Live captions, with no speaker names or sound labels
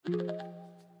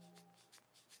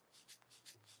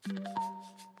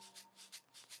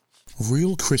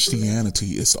Real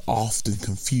Christianity is often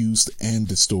confused and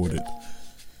distorted.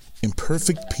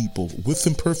 Imperfect people with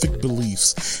imperfect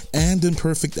beliefs and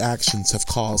imperfect actions have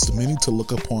caused many to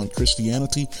look upon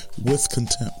Christianity with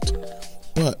contempt.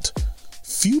 But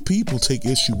few people take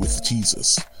issue with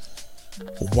Jesus.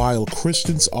 While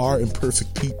Christians are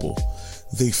imperfect people,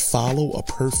 they follow a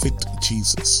perfect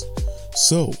Jesus.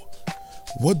 So,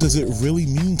 what does it really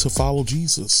mean to follow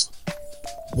Jesus?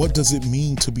 What does it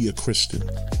mean to be a Christian?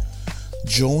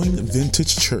 Join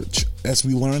Vintage Church as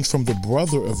we learn from the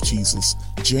brother of Jesus,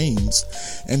 James,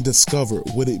 and discover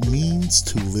what it means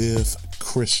to live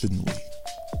Christianly.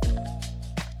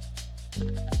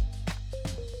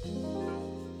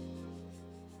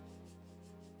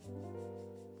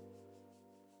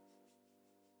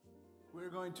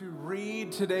 We're going to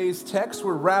read today's text.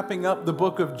 We're wrapping up the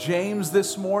book of James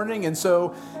this morning. And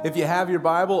so if you have your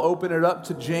Bible, open it up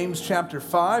to James chapter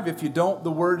 5. If you don't,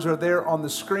 the words are there on the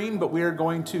screen, but we are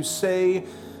going to say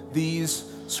these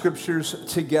scriptures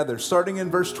together. Starting in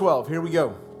verse 12, here we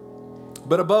go.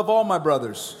 But above all, my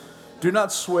brothers, do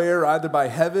not swear either by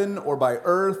heaven or by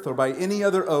earth or by any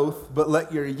other oath, but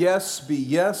let your yes be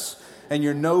yes and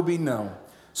your no be no,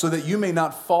 so that you may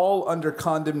not fall under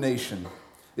condemnation.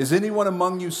 Is anyone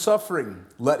among you suffering?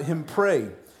 Let him pray.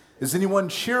 Is anyone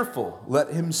cheerful? Let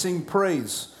him sing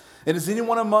praise. And is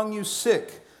anyone among you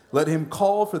sick? Let him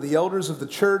call for the elders of the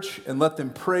church and let them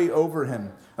pray over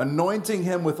him, anointing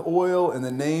him with oil in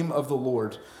the name of the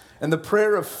Lord. And the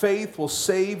prayer of faith will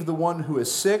save the one who is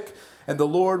sick, and the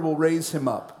Lord will raise him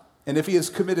up. And if he has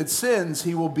committed sins,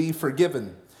 he will be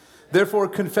forgiven. Therefore,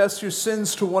 confess your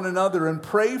sins to one another and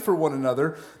pray for one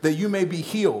another that you may be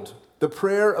healed. The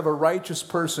prayer of a righteous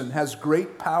person has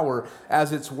great power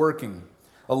as it's working.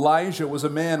 Elijah was a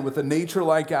man with a nature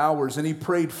like ours, and he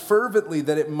prayed fervently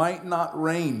that it might not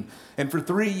rain. And for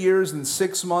 3 years and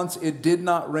 6 months, it did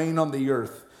not rain on the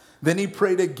earth. Then he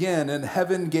prayed again, and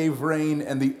heaven gave rain,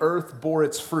 and the earth bore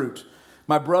its fruit.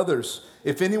 My brothers,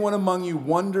 if anyone among you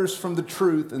wanders from the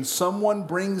truth and someone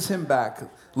brings him back,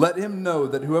 let him know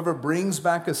that whoever brings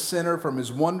back a sinner from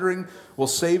his wandering will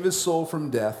save his soul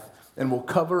from death and will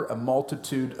cover a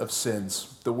multitude of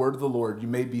sins. The word of the Lord. You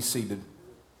may be seated.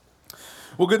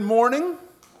 Well, good morning.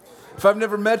 If I've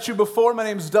never met you before, my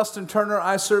name is Dustin Turner.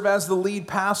 I serve as the lead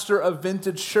pastor of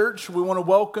Vintage Church. We want to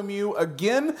welcome you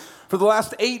again. For the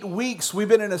last 8 weeks, we've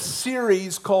been in a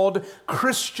series called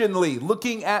Christianly,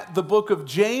 looking at the book of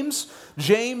James.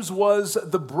 James was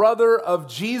the brother of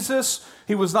Jesus.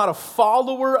 He was not a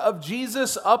follower of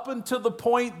Jesus up until the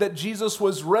point that Jesus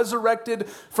was resurrected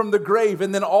from the grave.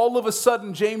 And then all of a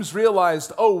sudden, James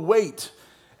realized, oh, wait,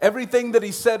 everything that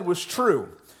he said was true.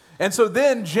 And so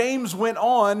then James went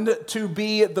on to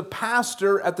be the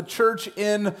pastor at the church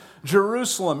in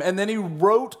Jerusalem. And then he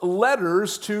wrote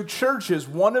letters to churches,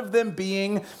 one of them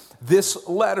being this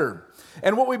letter.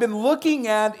 And what we've been looking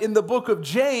at in the book of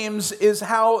James is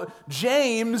how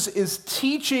James is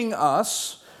teaching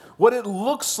us what it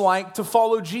looks like to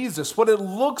follow Jesus, what it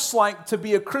looks like to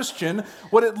be a Christian,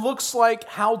 what it looks like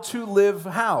how to live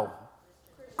how?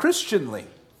 Christianly.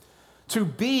 To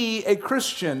be a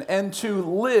Christian and to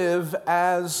live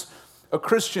as a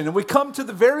Christian. And we come to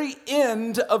the very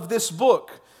end of this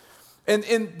book. And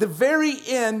in the very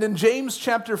end, in James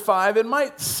chapter 5, it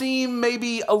might seem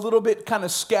maybe a little bit kind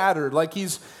of scattered, like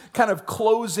he's kind of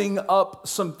closing up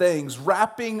some things,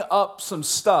 wrapping up some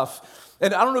stuff.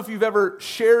 And I don't know if you've ever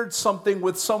shared something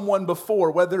with someone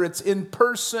before, whether it's in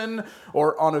person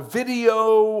or on a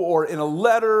video or in a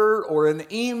letter or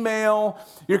an email.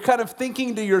 You're kind of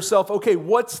thinking to yourself, okay,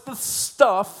 what's the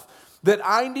stuff that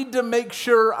I need to make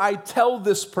sure I tell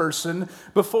this person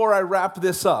before I wrap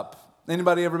this up?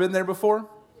 Anybody ever been there before?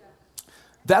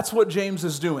 That's what James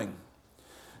is doing.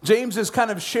 James has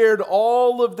kind of shared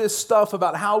all of this stuff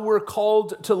about how we're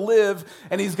called to live,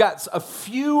 and he's got a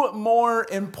few more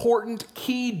important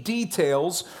key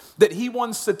details that he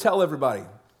wants to tell everybody.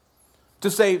 To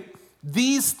say,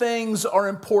 these things are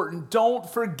important. Don't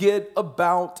forget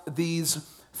about these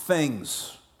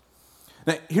things.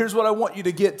 Now, here's what I want you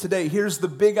to get today. Here's the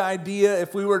big idea.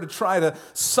 If we were to try to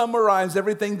summarize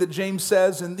everything that James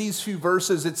says in these few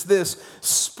verses, it's this: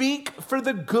 speak for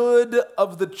the good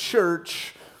of the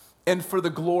church and for the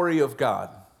glory of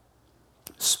God.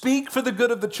 Speak for the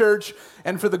good of the church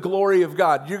and for the glory of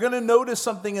God. You're going to notice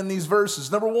something in these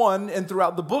verses. Number one, and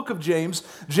throughout the book of James,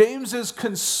 James is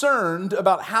concerned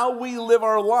about how we live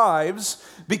our lives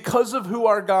because of who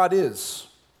our God is.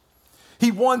 He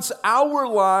wants our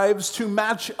lives to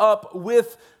match up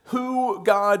with who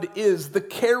God is, the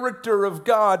character of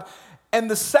God. And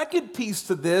the second piece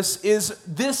to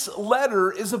this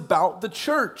letter is about the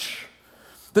church.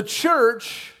 The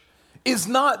church is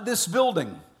not this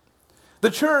building.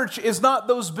 The church is not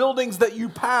those buildings that you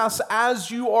pass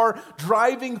as you are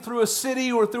driving through a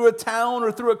city or through a town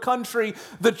or through a country.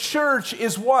 The church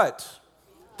is what?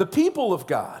 The people of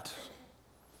God.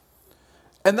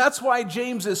 And that's why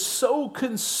James is so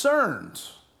concerned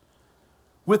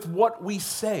with what we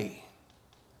say,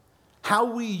 how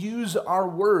we use our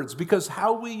words, because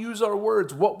how we use our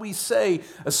words, what we say,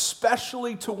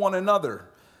 especially to one another,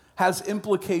 has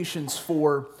implications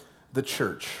for the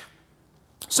church.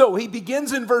 So he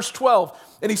begins in verse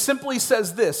 12, and he simply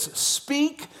says this: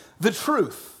 speak the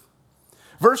truth.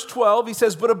 Verse 12, he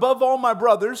says, but above all, my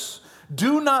brothers,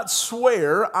 do not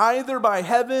swear either by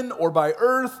heaven or by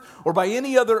earth or by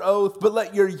any other oath, but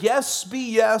let your yes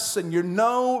be yes and your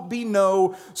no be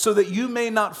no, so that you may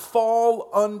not fall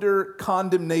under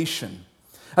condemnation.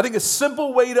 I think a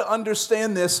simple way to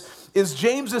understand this is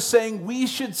James is saying we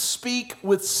should speak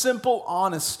with simple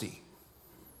honesty.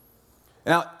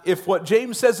 Now, if what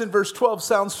James says in verse 12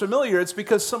 sounds familiar, it's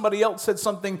because somebody else said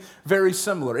something very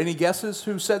similar. Any guesses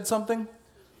who said something?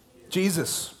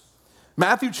 Jesus.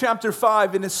 Matthew chapter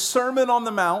 5, in his Sermon on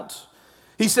the Mount,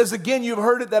 he says, again, you've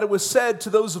heard it that it was said to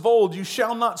those of old, you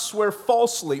shall not swear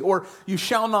falsely, or you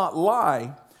shall not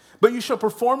lie, but you shall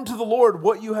perform to the Lord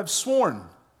what you have sworn.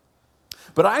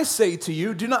 But I say to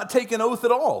you, do not take an oath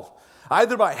at all,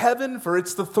 either by heaven, for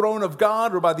it's the throne of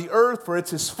God, or by the earth, for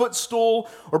it's his footstool,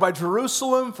 or by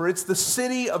Jerusalem, for it's the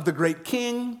city of the great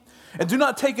king. And do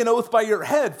not take an oath by your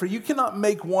head, for you cannot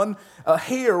make one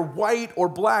hair white or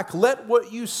black. Let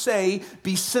what you say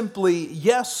be simply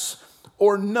yes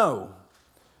or no.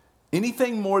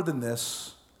 Anything more than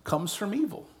this comes from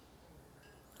evil.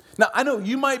 Now, I know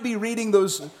you might be reading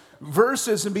those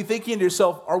verses and be thinking to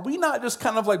yourself, are we not just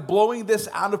kind of like blowing this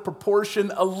out of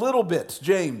proportion a little bit,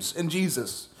 James and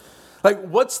Jesus? Like,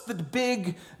 what's the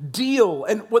big deal?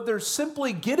 And what they're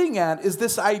simply getting at is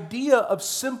this idea of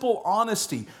simple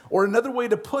honesty, or another way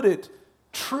to put it,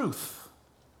 truth.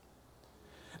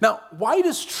 Now, why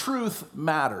does truth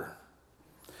matter?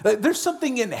 There's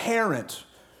something inherent,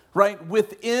 right,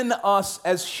 within us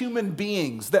as human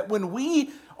beings that when we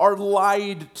are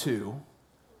lied to,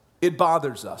 it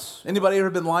bothers us. Anybody ever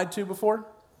been lied to before?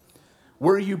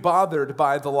 Were you bothered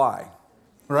by the lie,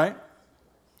 right?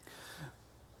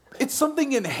 It's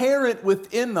something inherent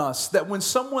within us that when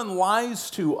someone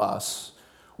lies to us,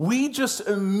 we just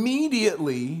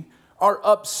immediately are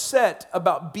upset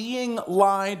about being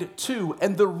lied to.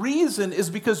 And the reason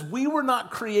is because we were not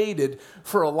created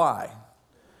for a lie.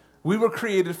 We were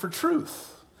created for truth.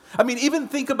 I mean, even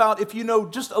think about, if you know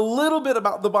just a little bit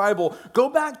about the Bible, go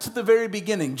back to the very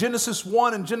beginning, Genesis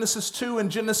 1 and Genesis 2 and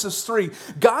Genesis 3.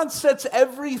 God sets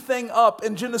everything up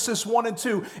in Genesis 1 and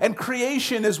 2, and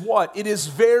creation is what? It is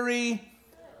very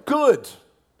good.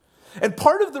 And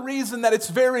part of the reason that it's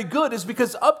very good is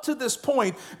because up to this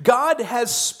point, God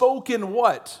has spoken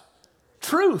what?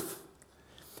 Truth.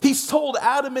 He's told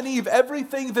Adam and Eve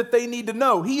everything that they need to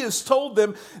know. He has told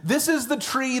them, this is the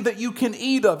tree that you can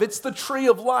eat of. It's the tree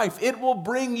of life. It will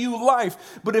bring you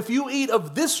life. But if you eat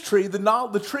of this tree,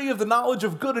 the tree of the knowledge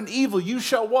of good and evil, you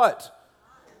shall what?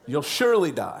 You'll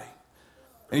surely die.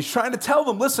 And he's trying to tell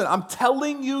them, listen, I'm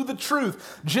telling you the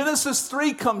truth. Genesis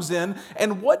 3 comes in,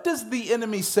 and what does the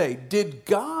enemy say? Did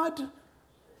God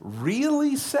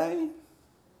really say?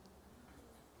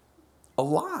 A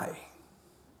lie.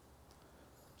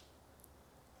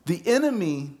 The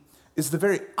enemy is the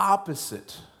very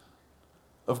opposite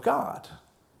of God.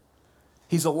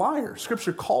 He's a liar.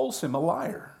 Scripture calls him a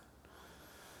liar.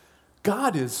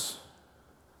 God is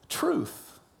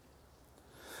truth.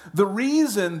 The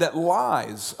reason that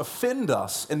lies offend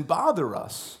us and bother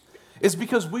us is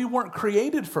because we weren't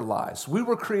created for lies. We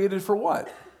were created for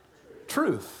what?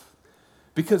 Truth.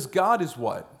 Because God is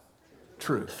what?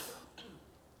 Truth.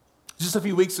 Just a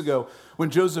few weeks ago, when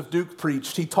Joseph Duke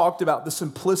preached, he talked about the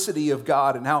simplicity of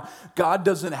God and how God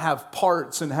doesn't have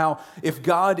parts, and how if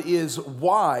God is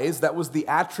wise, that was the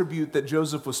attribute that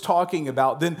Joseph was talking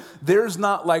about, then there's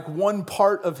not like one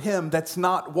part of him that's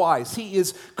not wise. He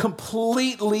is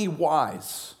completely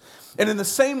wise. And in the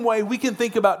same way, we can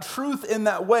think about truth in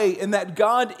that way, in that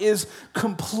God is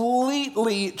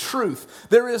completely truth.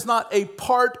 There is not a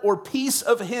part or piece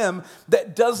of him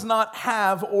that does not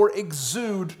have or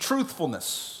exude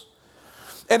truthfulness.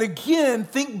 And again,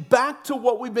 think back to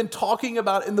what we've been talking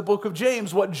about in the book of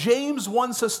James. What James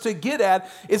wants us to get at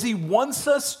is he wants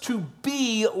us to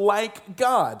be like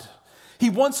God. He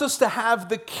wants us to have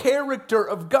the character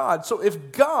of God. So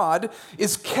if God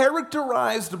is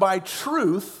characterized by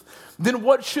truth, then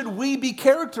what should we be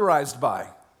characterized by?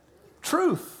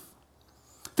 Truth.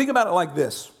 Think about it like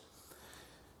this.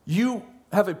 You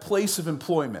have a place of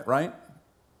employment, right?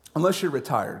 Unless you're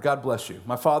retired. God bless you.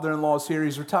 My father-in-law is here.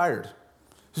 He's retired.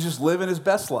 He's just living his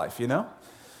best life, you know?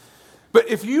 But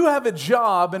if you have a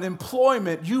job and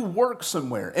employment, you work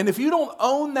somewhere. And if you don't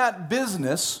own that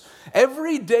business,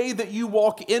 every day that you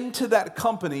walk into that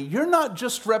company, you're not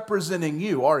just representing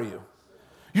you, are you?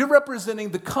 You're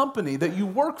representing the company that you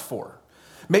work for.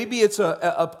 Maybe it's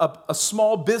a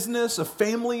small business, a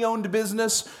family-owned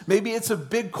business. Maybe it's a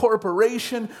big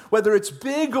corporation. Whether it's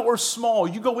big or small,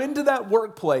 you go into that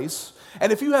workplace,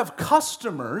 and if you have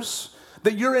customers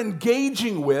that you're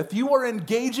engaging with, you are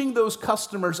engaging those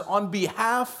customers on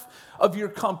behalf of your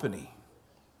company.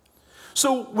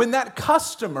 So when that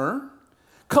customer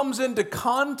comes into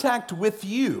contact with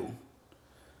you,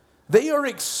 they are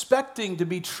expecting to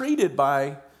be treated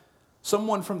by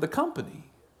someone from the company.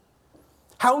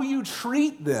 How you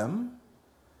treat them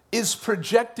is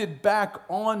projected back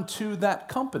onto that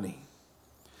company.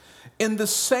 In the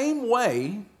same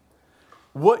way,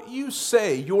 what you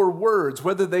say, your words,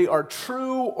 whether they are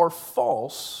true or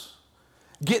false,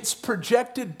 gets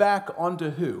projected back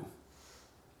onto who?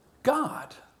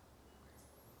 God.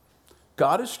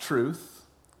 God is truth.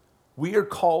 We are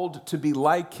called to be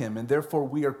like him, and therefore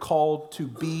we are called to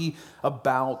be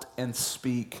about and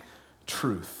speak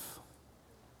truth.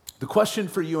 The question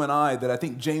for you and I that I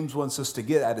think James wants us to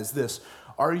get at is this: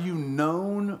 are you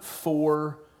known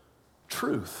for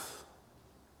truth?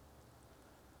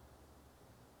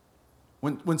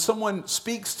 When someone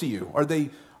speaks to you, are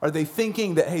they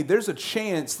thinking that, hey, there's a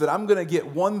chance that I'm going to get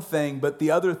one thing, but the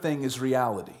other thing is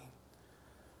reality?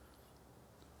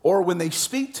 Or when they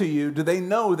speak to you, do they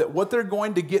know that what they're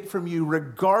going to get from you,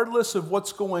 regardless of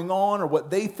what's going on or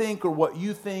what they think or what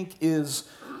you think, is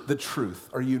the truth?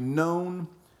 Are you known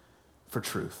for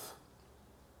truth?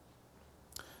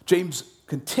 James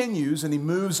continues and he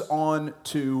moves on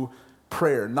to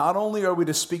prayer. Not only are we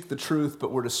to speak the truth,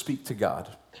 but we're to speak to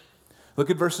God. Look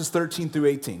at verses 13 through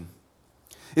 18.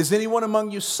 Is anyone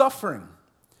among you suffering?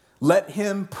 Let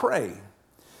him pray.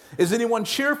 Is anyone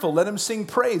cheerful? Let him sing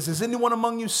praise. Is anyone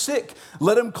among you sick?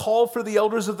 Let him call for the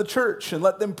elders of the church and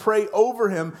let them pray over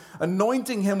him,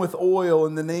 anointing him with oil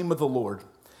in the name of the Lord.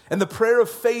 And the prayer of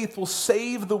faith will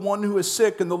save the one who is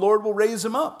sick, and the Lord will raise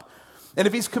him up. And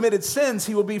if he's committed sins,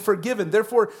 he will be forgiven.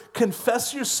 Therefore,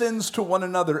 confess your sins to one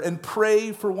another and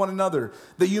pray for one another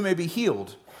that you may be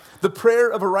healed. The prayer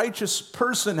of a righteous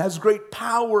person has great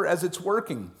power as it's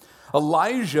working.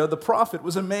 Elijah, the prophet,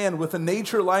 was a man with a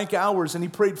nature like ours, and he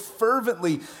prayed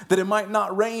fervently that it might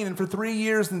not rain. And for 3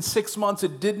 years and 6 months,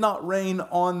 it did not rain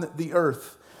on the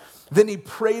earth. Then he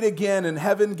prayed again, and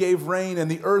heaven gave rain, and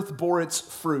the earth bore its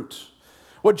fruit.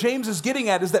 What James is getting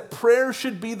at is that prayer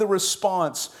should be the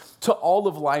response to all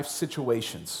of life's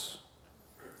situations.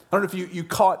 I don't know if you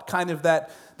caught kind of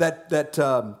that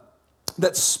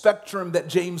spectrum that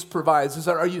James provides.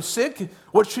 Are you sick?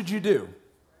 What should you do?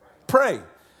 Pray.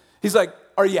 He's like,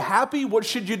 are you happy? What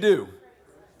should you do?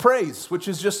 Praise, which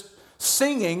is just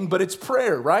singing, but it's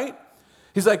prayer, right?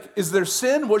 He's like, is there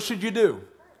sin? What should you do?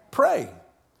 Pray.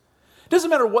 It doesn't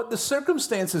matter what the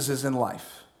circumstances is in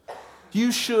life.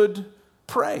 You should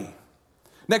pray.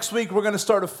 Next week, we're going to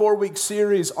start a 4-week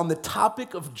series on the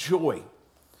topic of joy.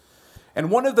 And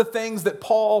one of the things that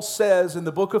Paul says in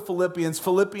the book of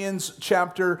Philippians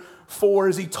chapter 4,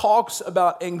 is he talks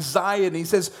about anxiety. He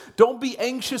says, don't be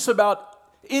anxious about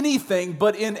anything,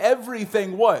 but in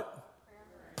everything, what?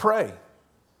 Pray.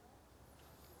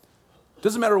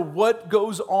 Doesn't matter what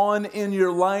goes on in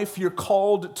your life, you're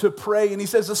called to pray. And he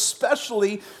says,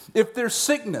 especially if there's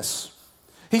sickness.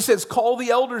 He says, call the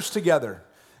elders together.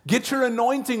 Get your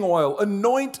anointing oil.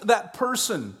 Anoint that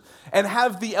person. And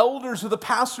have the elders or the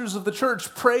pastors of the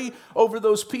church pray over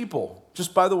those people.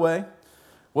 Just by the way,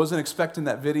 wasn't expecting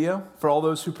that video for all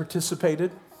those who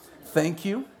participated. Thank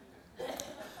you.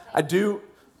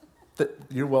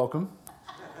 You're welcome.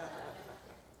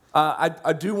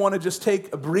 I do want to just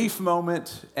take a brief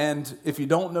moment, and if you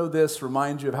don't know this,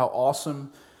 remind you of how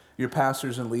awesome your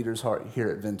pastors and leaders are here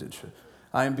at Vintage.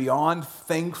 I am beyond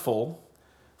thankful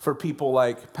for people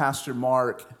like Pastor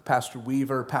Mark, Pastor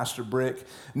Weaver, Pastor Brick,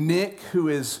 Nick, who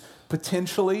is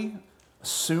potentially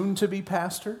soon to be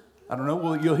pastor. I don't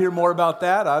know, you'll hear more about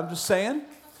that, I'm just saying.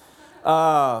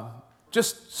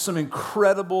 Just some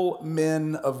incredible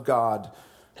men of God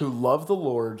who love the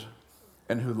Lord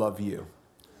and who love you.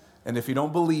 And if you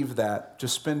don't believe that,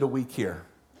 just spend a week here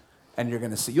and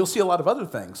you'll see a lot of other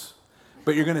things,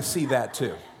 but you're going to see that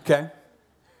too, okay?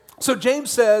 So James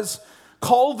says,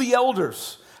 call the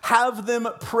elders, have them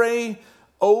pray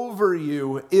over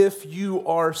you if you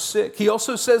are sick. He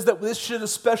also says that this should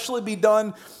especially be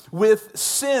done with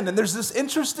sin. And there's this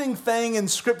interesting thing in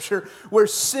Scripture where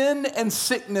sin and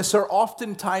sickness are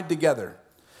often tied together.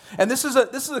 And this is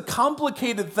a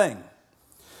complicated thing,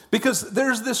 because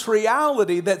there's this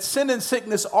reality that sin and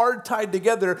sickness are tied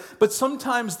together, but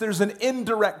sometimes there's an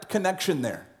indirect connection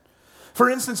there. For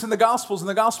instance, in the Gospels, in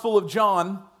the Gospel of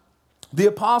John, the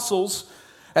apostles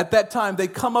at that time, they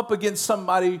come up against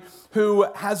somebody who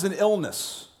has an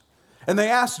illness. And they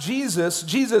ask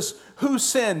Jesus, who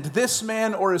sinned, this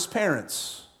man or his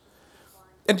parents?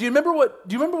 And do you remember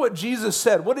what Jesus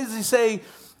said? What does he say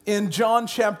in John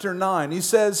chapter 9? He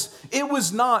says, it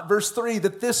was not, verse 3,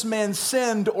 that this man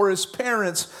sinned or his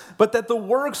parents, but that the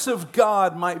works of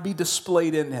God might be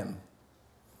displayed in him.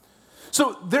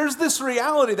 So there's this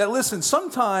reality that, listen,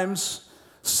 sometimes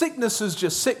sickness is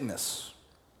just sickness.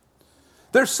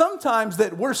 There's sometimes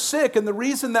that we're sick, and the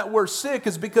reason that we're sick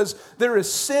is because there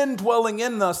is sin dwelling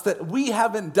in us that we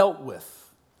haven't dealt with.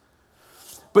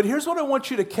 But here's what I want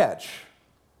you to catch.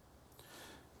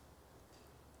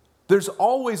 There's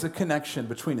always a connection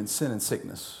between sin and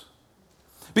sickness.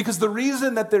 Because the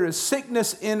reason that there is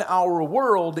sickness in our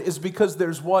world is because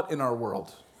there's what in our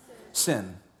world?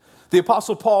 Sin. The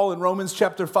Apostle Paul in Romans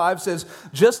chapter 5 says,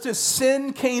 just as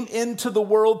sin came into the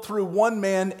world through one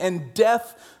man and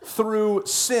death through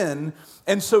sin,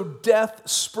 and so death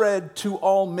spread to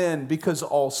all men because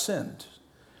all sinned.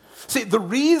 See, the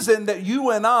reason that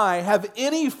you and I have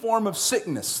any form of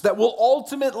sickness that will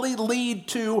ultimately lead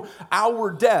to our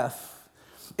death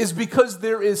is because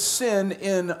there is sin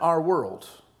in our world.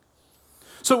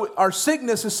 So our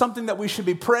sickness is something that we should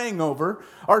be praying over.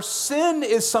 Our sin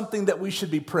is something that we should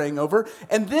be praying over.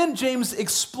 And then James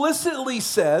explicitly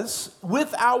says,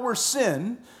 with our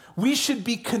sin, we should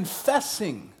be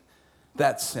confessing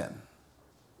that sin.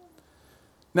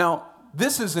 Now,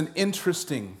 this is an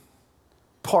interesting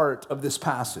part of this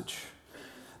passage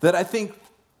that I think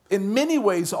in many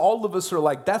ways all of us are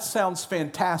like, that sounds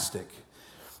fantastic.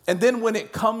 And then when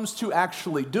it comes to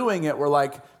actually doing it, we're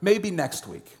like, maybe next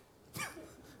week.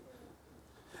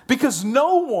 Because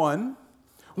no one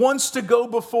wants to go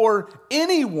before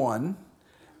anyone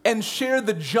and share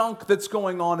the junk that's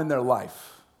going on in their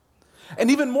life. And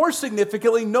even more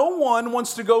significantly, no one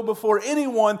wants to go before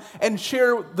anyone and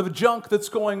share the junk that's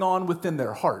going on within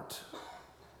their heart.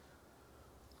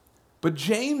 But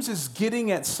James is getting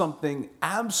at something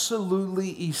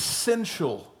absolutely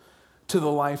essential to the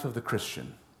life of the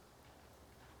Christian.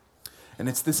 And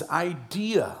it's this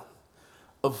idea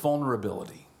of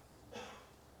vulnerability.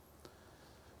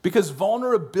 Because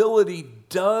vulnerability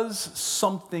does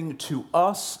something to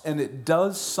us, and it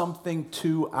does something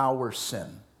to our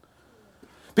sin.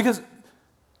 Because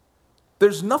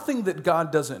there's nothing that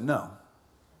God doesn't know.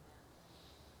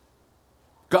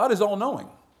 God is all-knowing.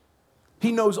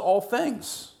 He knows all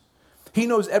things. He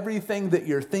knows everything that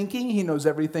you're thinking. He knows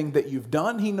everything that you've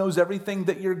done. He knows everything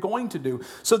that you're going to do.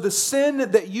 So the sin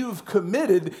that you've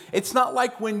committed, it's not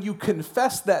like when you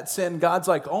confess that sin, God's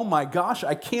like, oh my gosh,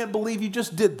 I can't believe you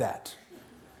just did that.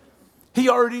 He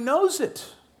already knows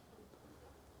it.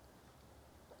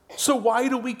 So why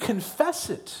do we confess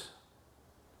it?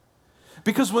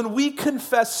 Because when we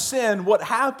confess sin, what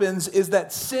happens is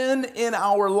that sin in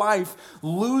our life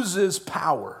loses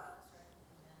power.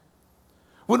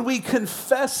 When we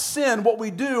confess sin, what we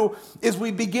do is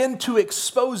we begin to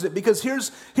expose it. Because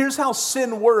here's how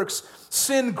sin works.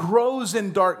 Sin grows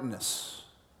in darkness.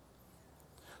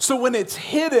 So when it's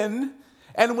hidden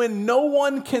and when no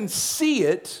one can see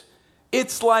it,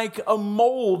 it's like a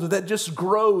mold that just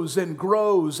grows and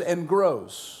grows and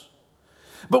grows.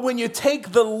 But when you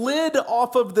take the lid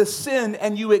off of the sin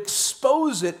and you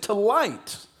expose it to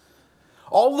light,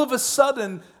 all of a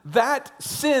sudden that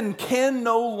sin can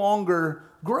no longer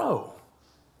grow.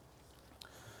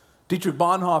 Dietrich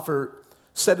Bonhoeffer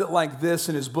said it like this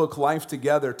in his book, Life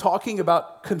Together, talking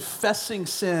about confessing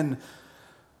sin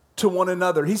to one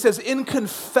another. He says, in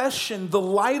confession, the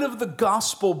light of the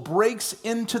gospel breaks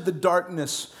into the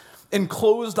darkness and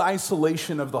closed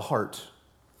isolation of the heart.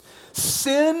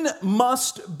 Sin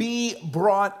must be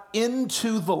brought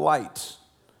into the light.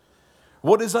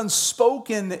 What is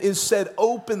unspoken is said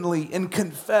openly and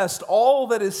confessed. All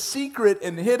that is secret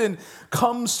and hidden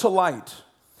comes to light.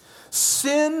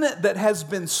 Sin that has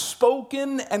been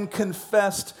spoken and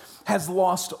confessed has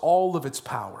lost all of its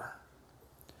power.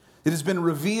 It has been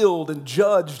revealed and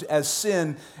judged as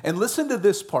sin. And listen to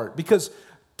this part, because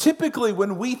typically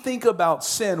when we think about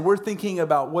sin, we're thinking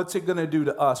about what's it going to do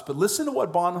to us. But listen to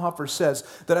what Bonhoeffer says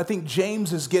that I think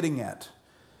James is getting at.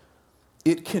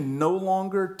 it can no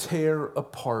longer tear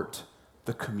apart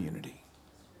the community.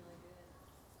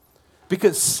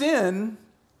 Because sin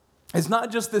is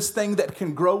not just this thing that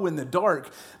can grow in the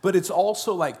dark, but it's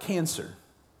also like cancer.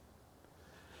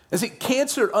 And see,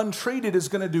 cancer untreated is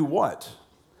going to do what?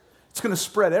 It's going to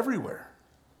spread everywhere.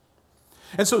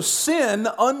 And so sin,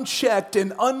 unchecked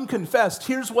and unconfessed,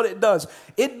 here's what it does.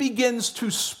 It begins to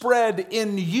spread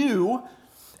in you,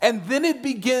 and then it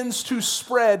begins to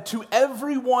spread to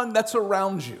everyone that's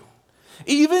around you.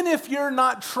 Even if you're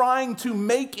not trying to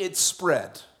make it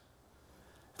spread,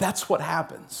 that's what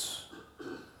happens.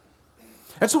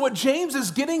 And so what James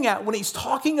is getting at when he's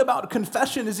talking about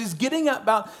confession is he's getting at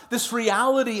about this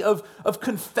reality of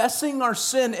confessing our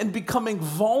sin and becoming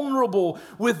vulnerable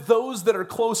with those that are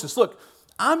closest. Look,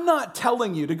 I'm not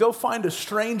telling you to go find a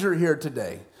stranger here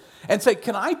today and say,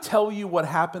 can I tell you what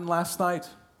happened last night?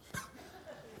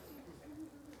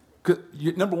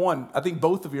 Number one, I think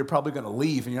both of you are probably going to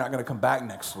leave and you're not going to come back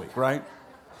next week, right?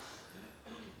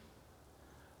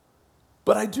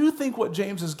 But I do think what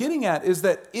James is getting at is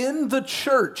that in the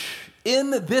church,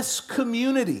 in this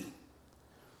community,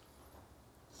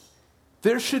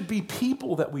 there should be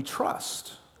people that we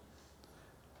trust.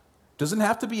 Doesn't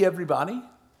have to be everybody.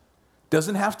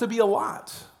 Doesn't have to be a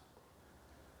lot.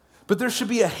 But there should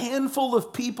be a handful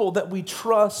of people that we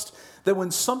trust that when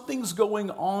something's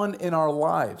going on in our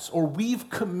lives or we've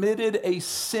committed a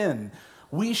sin,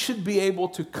 we should be able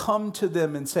to come to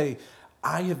them and say,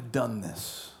 I have done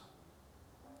this.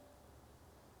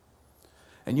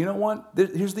 And you know what?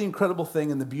 Here's the incredible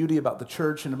thing and the beauty about the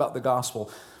church and about the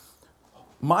gospel.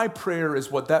 My prayer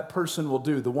is what that person will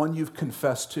do, the one you've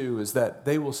confessed to, is that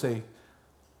they will say,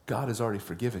 God has already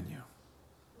forgiven you.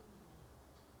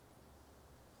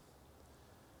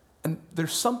 And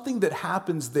there's something that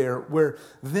happens there where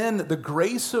then the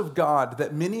grace of God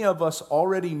that many of us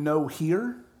already know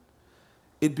here,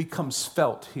 it becomes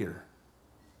felt here.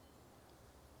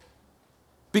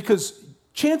 Because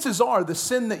chances are the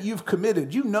sin that you've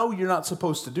committed, you know you're not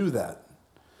supposed to do that.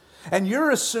 And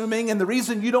you're assuming, and the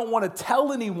reason you don't want to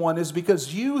tell anyone is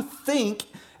because you think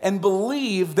and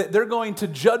believe that they're going to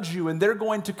judge you and they're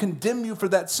going to condemn you for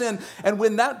that sin. And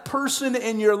when that person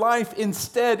in your life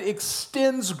instead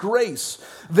extends grace,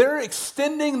 they're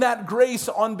extending that grace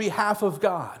on behalf of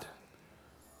God.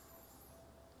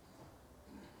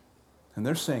 And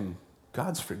they're saying,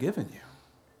 God's forgiven you.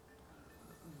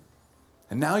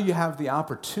 And now you have the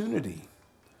opportunity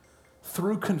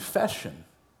through confession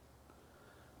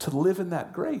to live in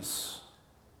that grace.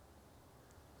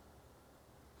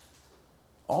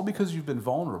 All because you've been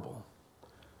vulnerable.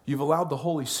 You've allowed the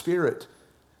Holy Spirit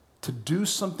to do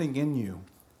something in you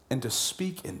and to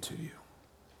speak into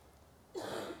you.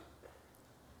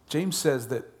 James says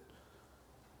that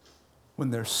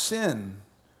when there's sin,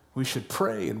 we should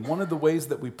pray. And one of the ways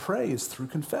that we pray is through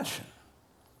confession.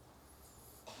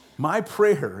 My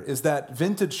prayer is that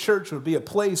Vintage Church would be a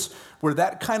place where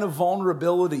that kind of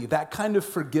vulnerability, that kind of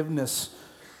forgiveness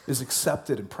is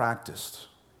accepted and practiced.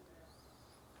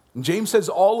 And James says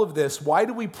all of this. Why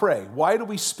do we pray? Why do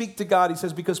we speak to God? He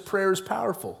says because prayer is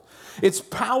powerful. It's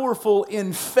powerful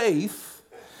in faith,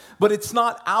 but it's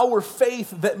not our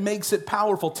faith that makes it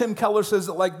powerful. Tim Keller says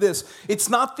it like this. It's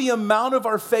not the amount of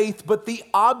our faith, but the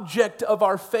object of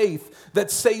our faith that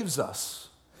saves us.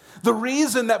 The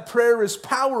reason that prayer is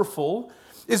powerful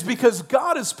is because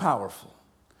God is powerful.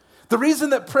 The reason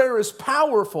that prayer is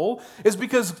powerful is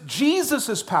because Jesus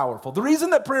is powerful. The reason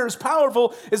that prayer is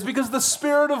powerful is because the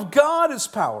Spirit of God is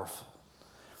powerful.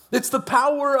 It's the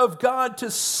power of God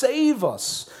to save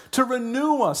us, to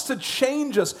renew us, to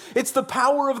change us. It's the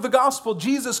power of the gospel.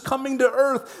 Jesus coming to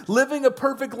earth, living a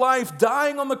perfect life,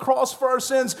 dying on the cross for our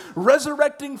sins,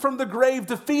 resurrecting from the grave,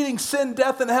 defeating sin,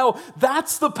 death, and hell.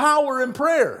 That's the power in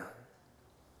prayer.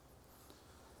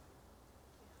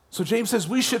 So James says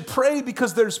we should pray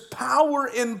because there's power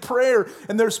in prayer,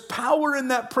 and there's power in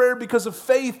that prayer because of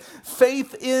faith,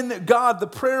 faith in God. The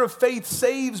prayer of faith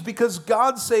saves because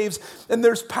God saves, and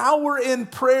there's power in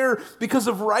prayer because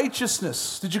of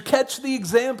righteousness. Did you catch the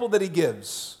example that he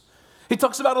gives? He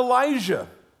talks about Elijah,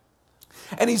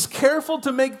 and he's careful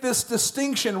to make this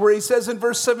distinction where he says in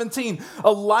verse 17,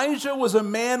 Elijah was a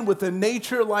man with a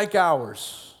nature like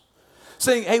ours,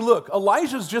 saying, hey, look,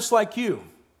 Elijah's just like you.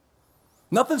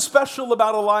 Nothing special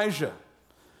about Elijah.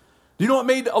 Do you know what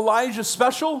made Elijah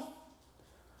special?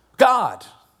 God.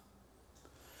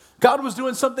 God was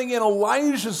doing something in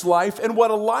Elijah's life, and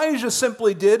what Elijah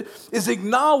simply did is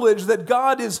acknowledge that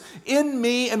God is in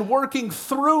me and working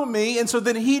through me, and so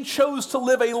then he chose to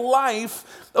live a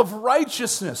life of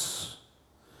righteousness.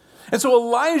 And so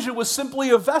Elijah was simply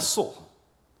a vessel.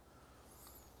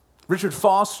 Richard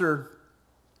Foster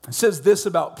says this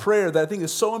about prayer that I think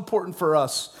is so important for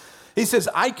us. He says,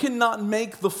 I cannot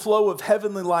make the flow of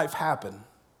heavenly life happen,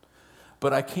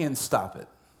 but I can stop it.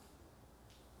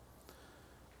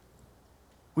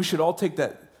 We should all take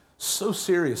that so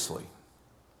seriously.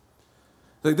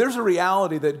 Like, there's a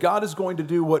reality that God is going to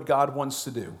do what God wants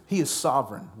to do. He is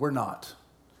sovereign. We're not.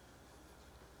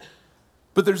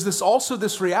 But there's also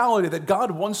this reality that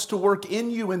God wants to work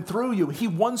in you and through you. He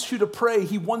wants you to pray.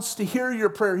 He wants to hear your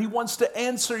prayer. He wants to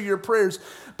answer your prayers.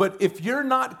 But if you're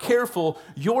not careful,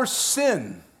 your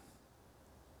sin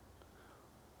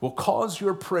will cause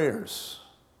your prayers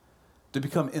to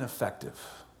become ineffective.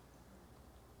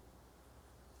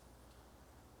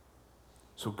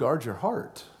 So guard your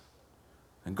heart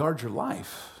and guard your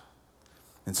life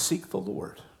and seek the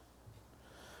Lord.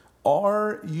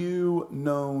 Are you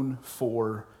known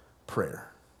for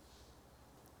prayer?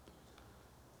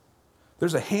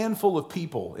 There's a handful of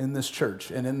people in this church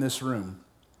and in this room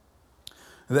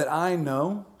that I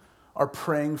know are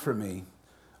praying for me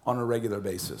on a regular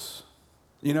basis.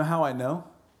 You know how I know?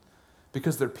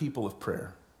 Because they're people of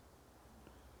prayer.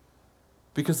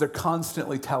 Because they're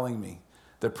constantly telling me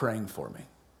they're praying for me.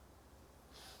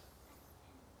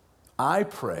 I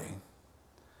pray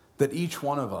that each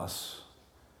one of us,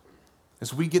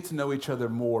 as we get to know each other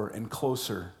more and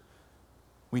closer,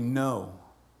 we know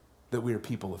that we are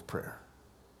people of prayer.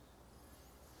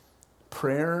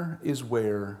 Prayer is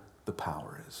where the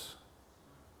power is.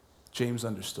 James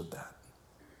understood that.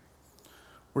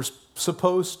 We're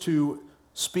supposed to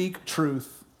speak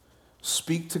truth,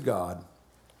 speak to God.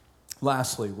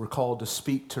 Lastly, we're called to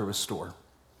speak to restore.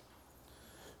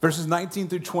 Verses 19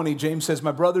 through 20, James says,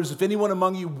 my brothers, if anyone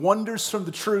among you wanders from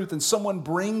the truth and someone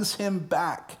brings him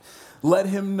back, let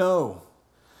him know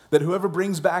that whoever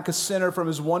brings back a sinner from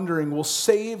his wandering will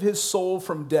save his soul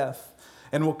from death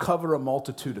and will cover a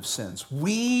multitude of sins.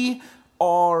 We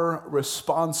are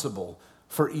responsible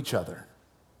for each other.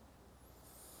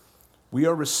 We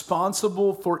are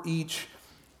responsible for each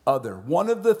other. One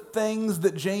of the things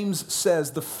that James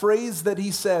says, the phrase that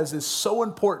he says is so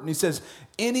important. He says,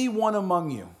 anyone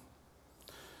among you.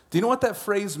 Do you know what that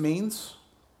phrase means?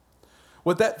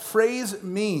 What that phrase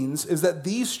means is that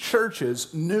these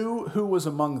churches knew who was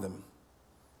among them.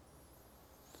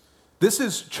 This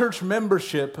is church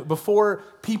membership before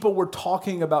people were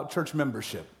talking about church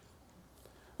membership.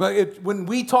 When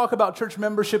we talk about church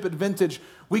membership at Vintage,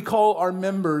 we call our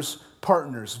members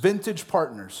partners, Vintage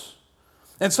partners.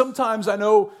 And sometimes I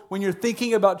know when you're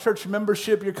thinking about church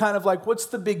membership, you're kind of like, what's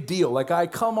the big deal? Like, I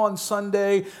come on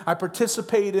Sunday, I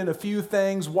participate in a few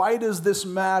things. Why does this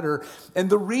matter?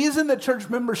 And the reason that church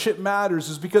membership matters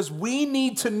is because we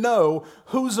need to know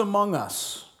who's among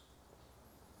us.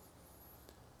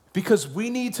 Because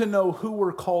we need to know who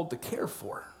we're called to care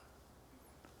for.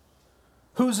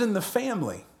 Who's in the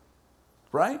family,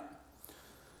 right?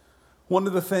 One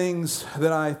of the things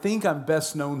that I think I'm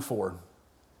best known for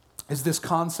is this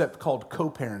concept called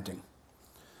co-parenting.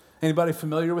 Anybody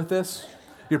familiar with this?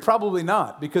 You're probably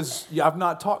not, because I've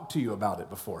not talked to you about it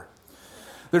before.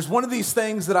 There's one of these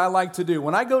things that I like to do.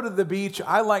 When I go to the beach,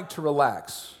 I like to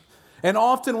relax. And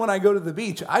often when I go to the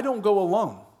beach, I don't go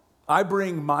alone. I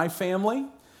bring my family,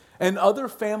 and other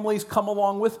families come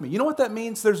along with me. You know what that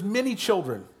means? There's many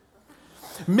children.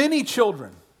 Many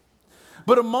children.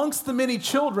 But amongst the many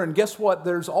children, guess what?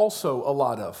 There's also a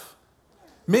lot of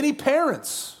many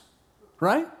parents.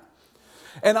 Right?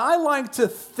 And I like to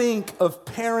think of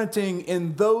parenting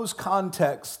in those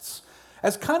contexts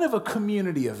as kind of a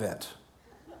community event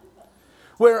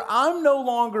where I'm no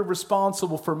longer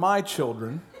responsible for my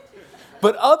children,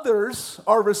 but others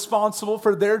are responsible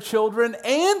for their children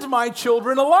and my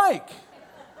children alike.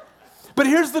 But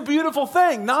here's the beautiful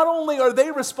thing. Not only are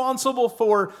they responsible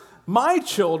for my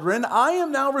children, I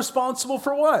am now responsible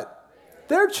for what?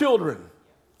 Their children.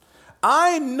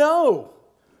 I know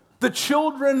the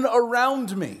children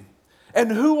around me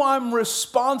and who I'm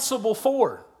responsible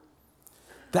for.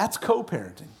 That's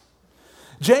co-parenting.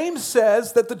 James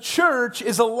says that the church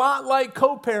is a lot like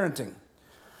co-parenting.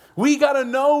 We got to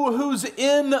know who's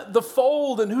in the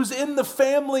fold and who's in the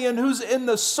family and who's in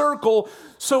the circle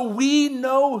so we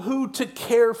know who to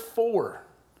care for.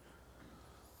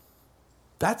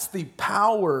 That's the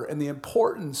power and the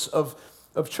importance of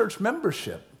church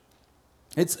membership.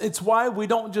 It's why we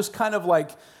don't just kind of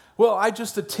like, well, I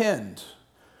just attend,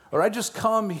 or I just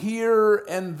come here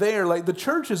and there. Like, the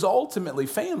church is ultimately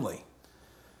family.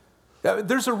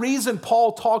 There's a reason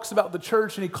Paul talks about the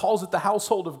church and he calls it the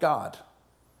household of God.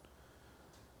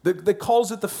 That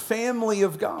calls it the family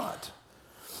of God.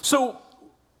 So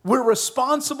We're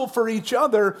responsible for each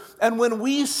other. And when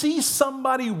we see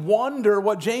somebody wander,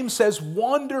 what James says,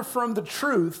 wander from the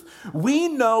truth, we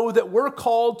know that we're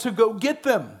called to go get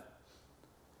them.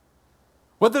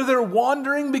 Whether they're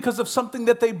wandering because of something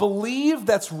that they believe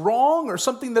that's wrong or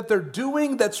something that they're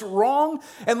doing that's wrong.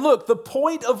 And look, the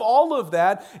point of all of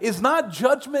that is not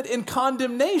judgment and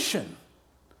condemnation.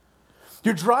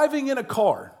 You're driving in a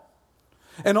car,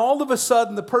 and all of a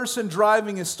sudden the person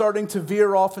driving is starting to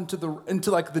veer off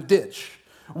into like the ditch.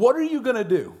 What are you going to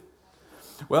do?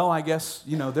 Well, I guess,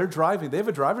 they're driving. They have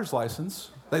a driver's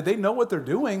license. They know what they're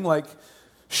doing. Like,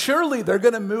 surely they're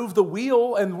going to move the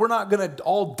wheel and we're not going to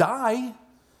all die.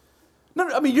 No,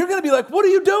 you're going to be like, what are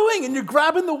you doing? And you're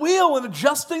grabbing the wheel and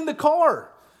adjusting the car.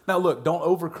 Now, look, don't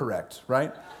overcorrect,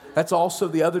 right? That's also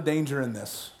the other danger in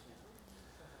this.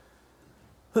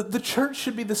 The church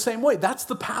should be the same way. That's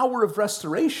the power of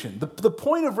restoration. The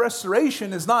point of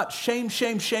restoration is not shame,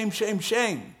 shame, shame, shame,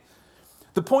 shame.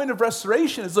 The point of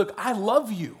restoration is, look, I love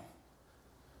you.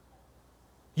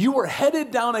 You are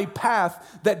headed down a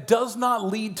path that does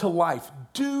not lead to life.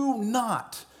 Do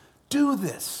not do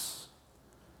this.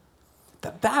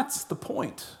 That's the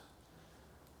point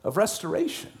of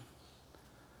restoration.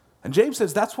 And James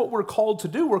says that's what we're called to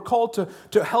do. We're called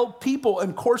to help people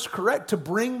and course correct, to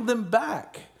bring them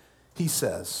back, he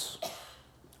says.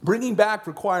 Bringing back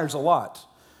requires a lot.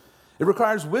 It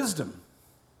requires wisdom.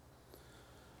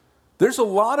 There's a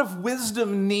lot of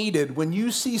wisdom needed when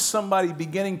you see somebody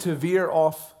beginning to veer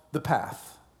off the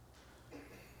path.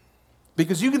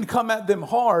 Because you can come at them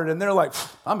hard and they're like,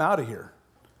 I'm out of here.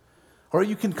 Or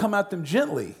you can come at them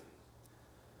gently.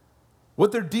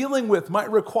 What they're dealing with might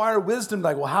require wisdom,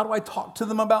 like, well, how do I talk to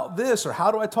them about this? Or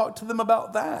how do I talk to them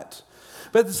about that?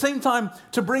 But at the same time,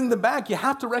 to bring them back, you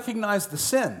have to recognize the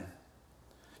sin.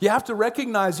 You have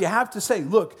to say,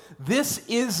 look, this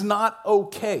is not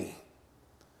okay.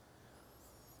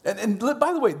 And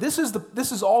by the way, this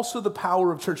is also the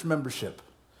power of church membership.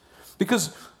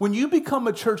 Because when you become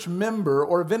a church member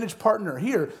or a vintage partner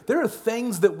here, there are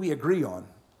things that we agree on.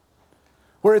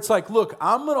 Where it's like, look,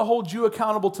 I'm going to hold you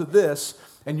accountable to this,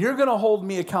 and you're going to hold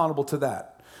me accountable to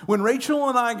that. When Rachel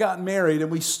and I got married and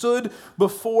we stood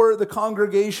before the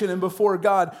congregation and before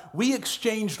God, we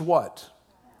exchanged what?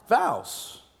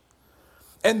 Vows.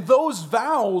 And those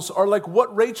vows are like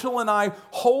what Rachel and I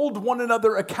hold one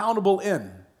another accountable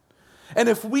in. And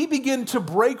if we begin to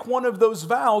break one of those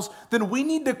vows, then we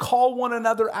need to call one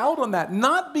another out on that.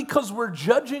 Not because we're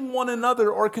judging one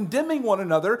another or condemning one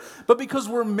another, but because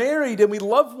we're married and we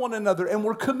love one another and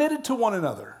we're committed to one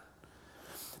another.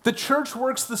 The church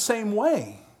works the same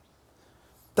way.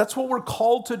 That's what we're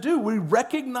called to do. We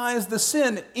recognize the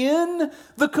sin in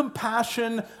the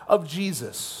compassion of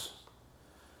Jesus.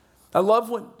 I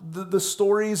love the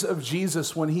stories of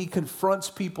Jesus when he confronts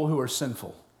people who are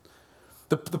sinful.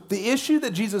 The issue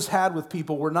that Jesus had with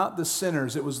people were not the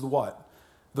sinners, it was the what?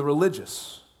 The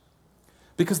religious.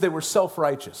 Because they were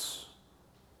self-righteous.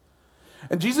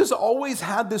 And Jesus always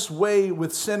had this way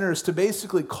with sinners to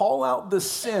basically call out the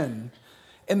sin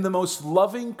in the most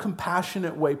loving,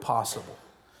 compassionate way possible.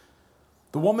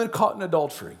 The woman caught in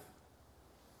adultery.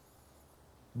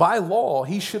 By law,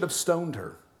 he should have stoned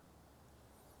her.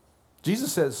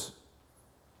 Jesus says,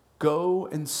 go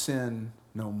and sin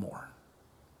no more.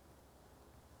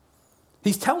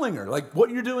 He's telling her, like,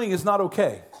 what you're doing is not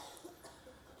okay.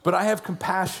 But I have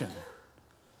compassion.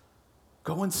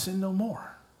 Go and sin no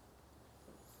more.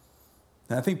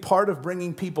 And I think part of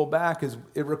bringing people back is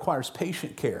it requires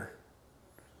patient care.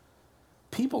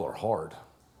 People are hard.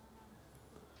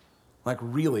 Like,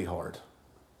 really hard.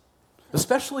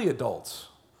 Especially adults.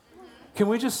 Can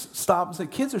we just stop and say,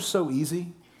 kids are so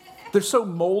easy. They're so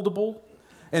moldable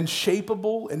and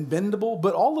shapeable and bendable.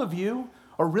 But all of you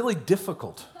are really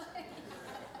difficult.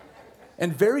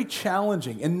 And very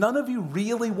challenging, and none of you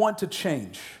really want to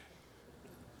change.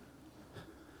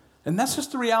 And that's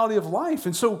just the reality of life.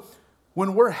 And so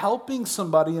when we're helping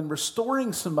somebody and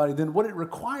restoring somebody, then what it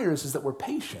requires is that we're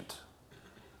patient.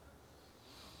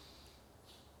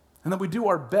 And that we do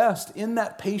our best in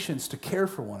that patience to care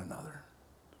for one another.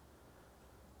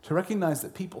 To recognize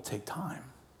that people take time.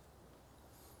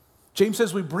 James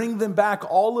says we bring them back.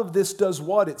 All of this does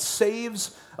what? It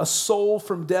saves a soul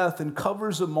from death and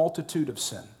covers a multitude of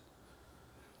sin.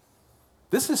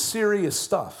 This is serious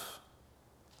stuff.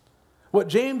 What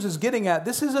James is getting at,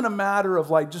 this isn't a matter of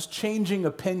like just changing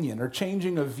opinion or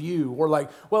changing a view or like,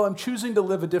 well, I'm choosing to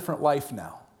live a different life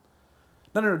now.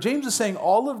 No. James is saying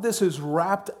all of this is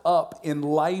wrapped up in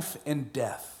life and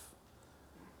death.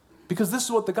 Because this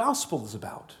is what the gospel is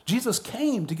about. Jesus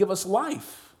came to give us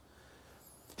life.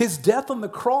 His death on the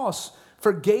cross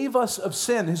forgave us of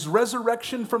sin. His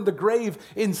resurrection from the grave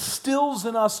instills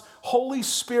in us Holy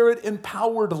Spirit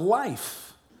empowered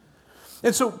life.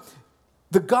 And so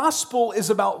the gospel is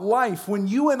about life. When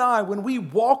we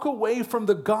walk away from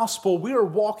the gospel, we are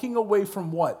walking away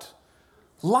from what?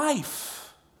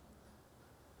 Life.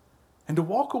 And to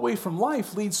walk away from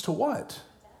life leads to what?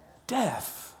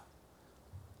 Death.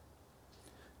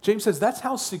 James says that's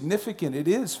how significant it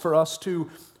is for us to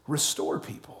restore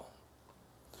people.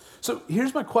 So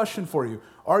here's my question for you.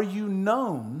 Are you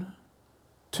known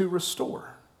to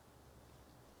restore?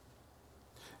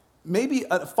 Maybe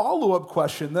a follow-up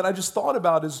question that I just thought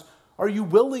about is, are you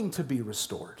willing to be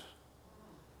restored?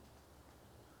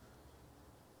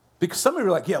 Because some of you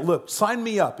are like, yeah, look, sign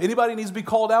me up. Anybody needs to be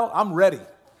called out? I'm ready.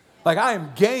 Like, I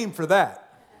am game for that.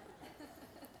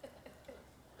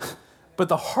 But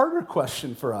the harder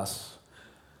question for us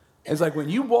is like, when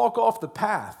you walk off the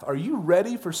path, are you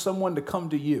ready for someone to come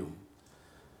to you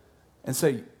and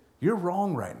say, you're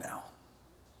wrong right now,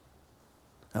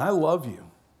 and I love you,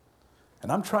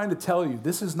 and I'm trying to tell you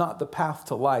this is not the path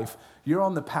to life. You're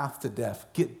on the path to death.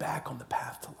 Get back on the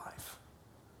path to life.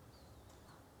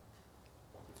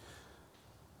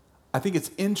 I think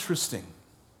it's interesting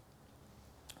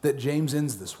that James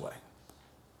ends this way.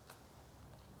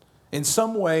 In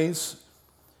some ways,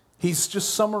 he's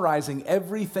just summarizing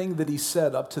everything that he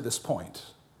said up to this point.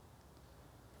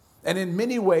 And in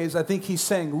many ways, I think he's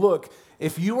saying, look,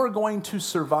 if you are going to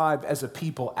survive as a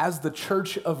people, as the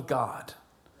church of God,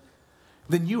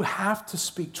 then you have to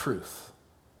speak truth.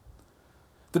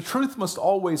 The truth must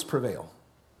always prevail.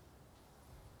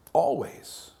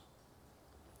 Always.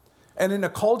 And in a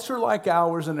culture like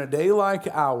ours, in a day like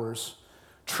ours,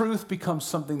 truth becomes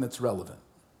something that's relevant.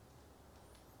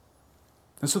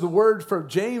 And so the word for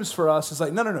James for us is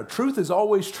like, no. Truth is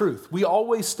always truth. We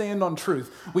always stand on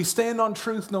truth. We stand on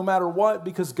truth no matter what,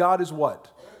 because God is what?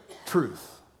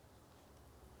 Truth.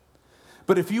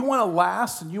 But if you want to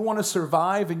last and you want to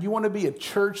survive and you want to be a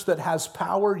church that has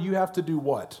power, you have to do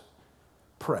what?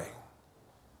 Pray.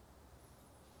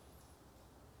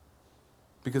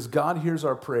 Because God hears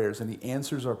our prayers and he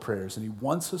answers our prayers, and he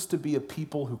wants us to be a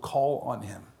people who call on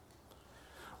him,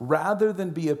 rather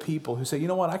than be a people who say, you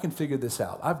know what, I can figure this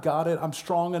out. I've got it. I'm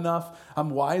strong enough.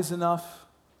 I'm wise enough.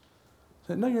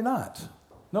 No, you're not.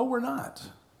 No, we're not.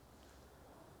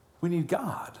 We need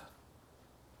God.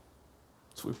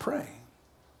 So we pray.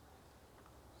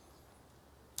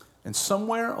 And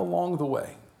somewhere along the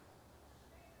way,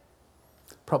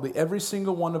 probably every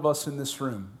single one of us in this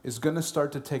room is going to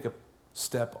start to take a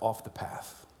step off the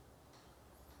path.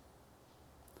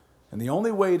 And the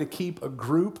only way to keep a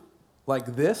group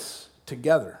like this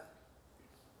together,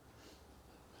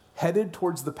 headed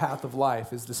towards the path of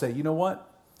life, is to say, you know what?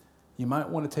 You might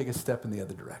want to take a step in the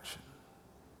other direction.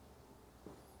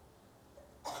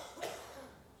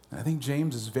 And I think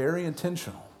James is very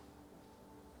intentional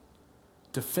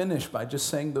to finish by just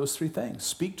saying those three things.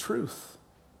 Speak truth.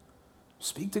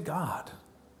 Speak to God.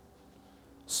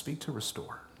 Speak to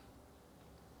restore.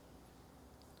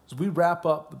 As we wrap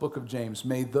up the book of James,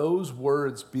 may those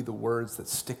words be the words that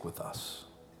stick with us.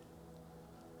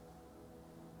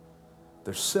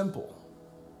 They're simple,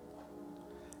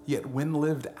 yet when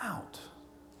lived out,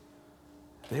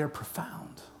 they are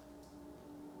profound.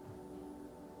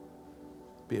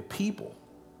 Be a people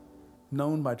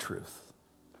known by truth,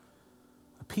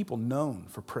 a people known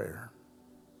for prayer,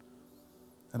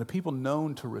 and a people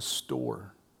known to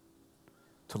restore,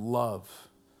 to love,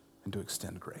 and to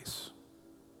extend grace.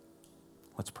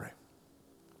 Let's pray.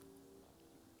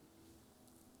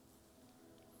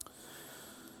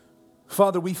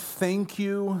 Father, we thank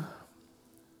you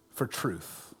for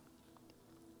truth.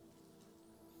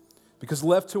 Because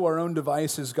left to our own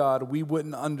devices, God, we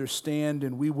wouldn't understand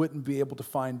and we wouldn't be able to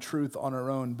find truth on our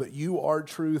own. But you are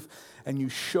truth, and you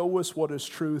show us what is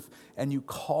truth, and you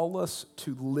call us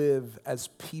to live as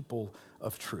people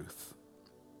of truth.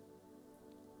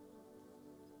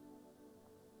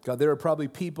 God, there are probably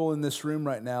people in this room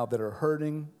right now that are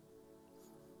hurting.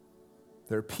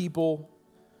 There are people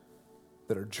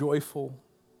that are joyful.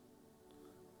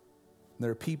 There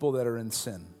are people that are in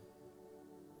sin.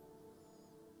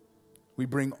 We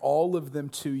bring all of them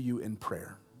to you in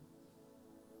prayer,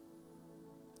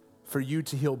 for you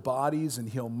to heal bodies and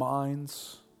heal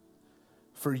minds,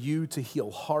 for you to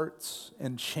heal hearts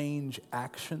and change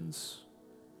actions,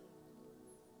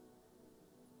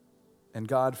 and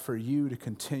God, for you to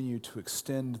continue to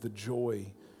extend the joy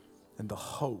and the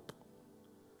hope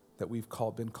that we've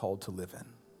been called to live in.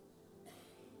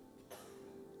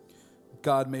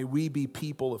 God, may we be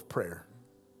people of prayer.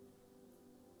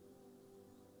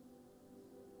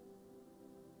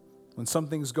 When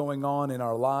something's going on in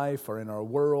our life or in our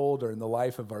world or in the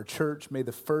life of our church, may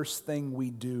the first thing we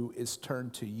do is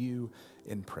turn to you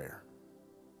in prayer.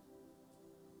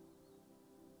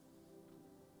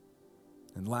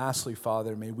 And lastly,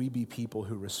 Father, may we be people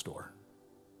who restore.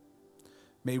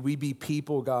 May we be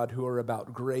people, God, who are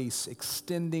about grace,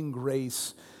 extending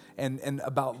grace, and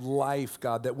about life,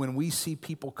 God, that when we see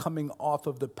people coming off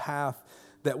of the path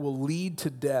that will lead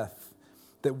to death,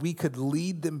 that we could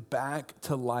lead them back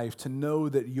to life, to know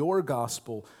that your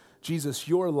gospel, Jesus,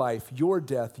 your life, your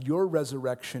death, your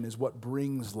resurrection is what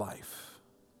brings life.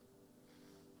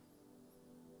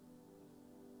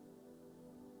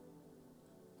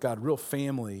 God, real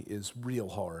family is real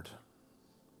hard.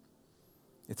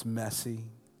 It's messy,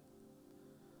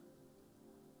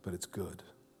 but it's good.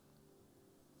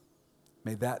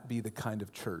 May that be the kind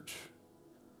of church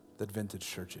that Vintage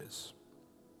Church is.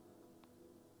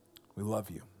 We love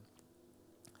you.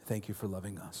 Thank you for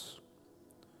loving us.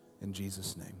 In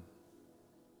Jesus' name,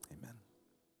 amen.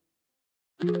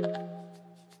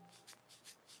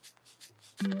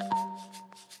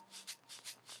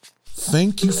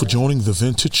 Thank you for joining the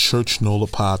Vintage Church NOLA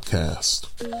podcast.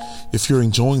 If you're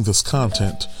enjoying this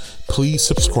content, please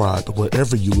subscribe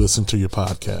wherever you listen to your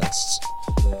podcasts.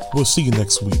 We'll see you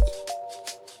next week.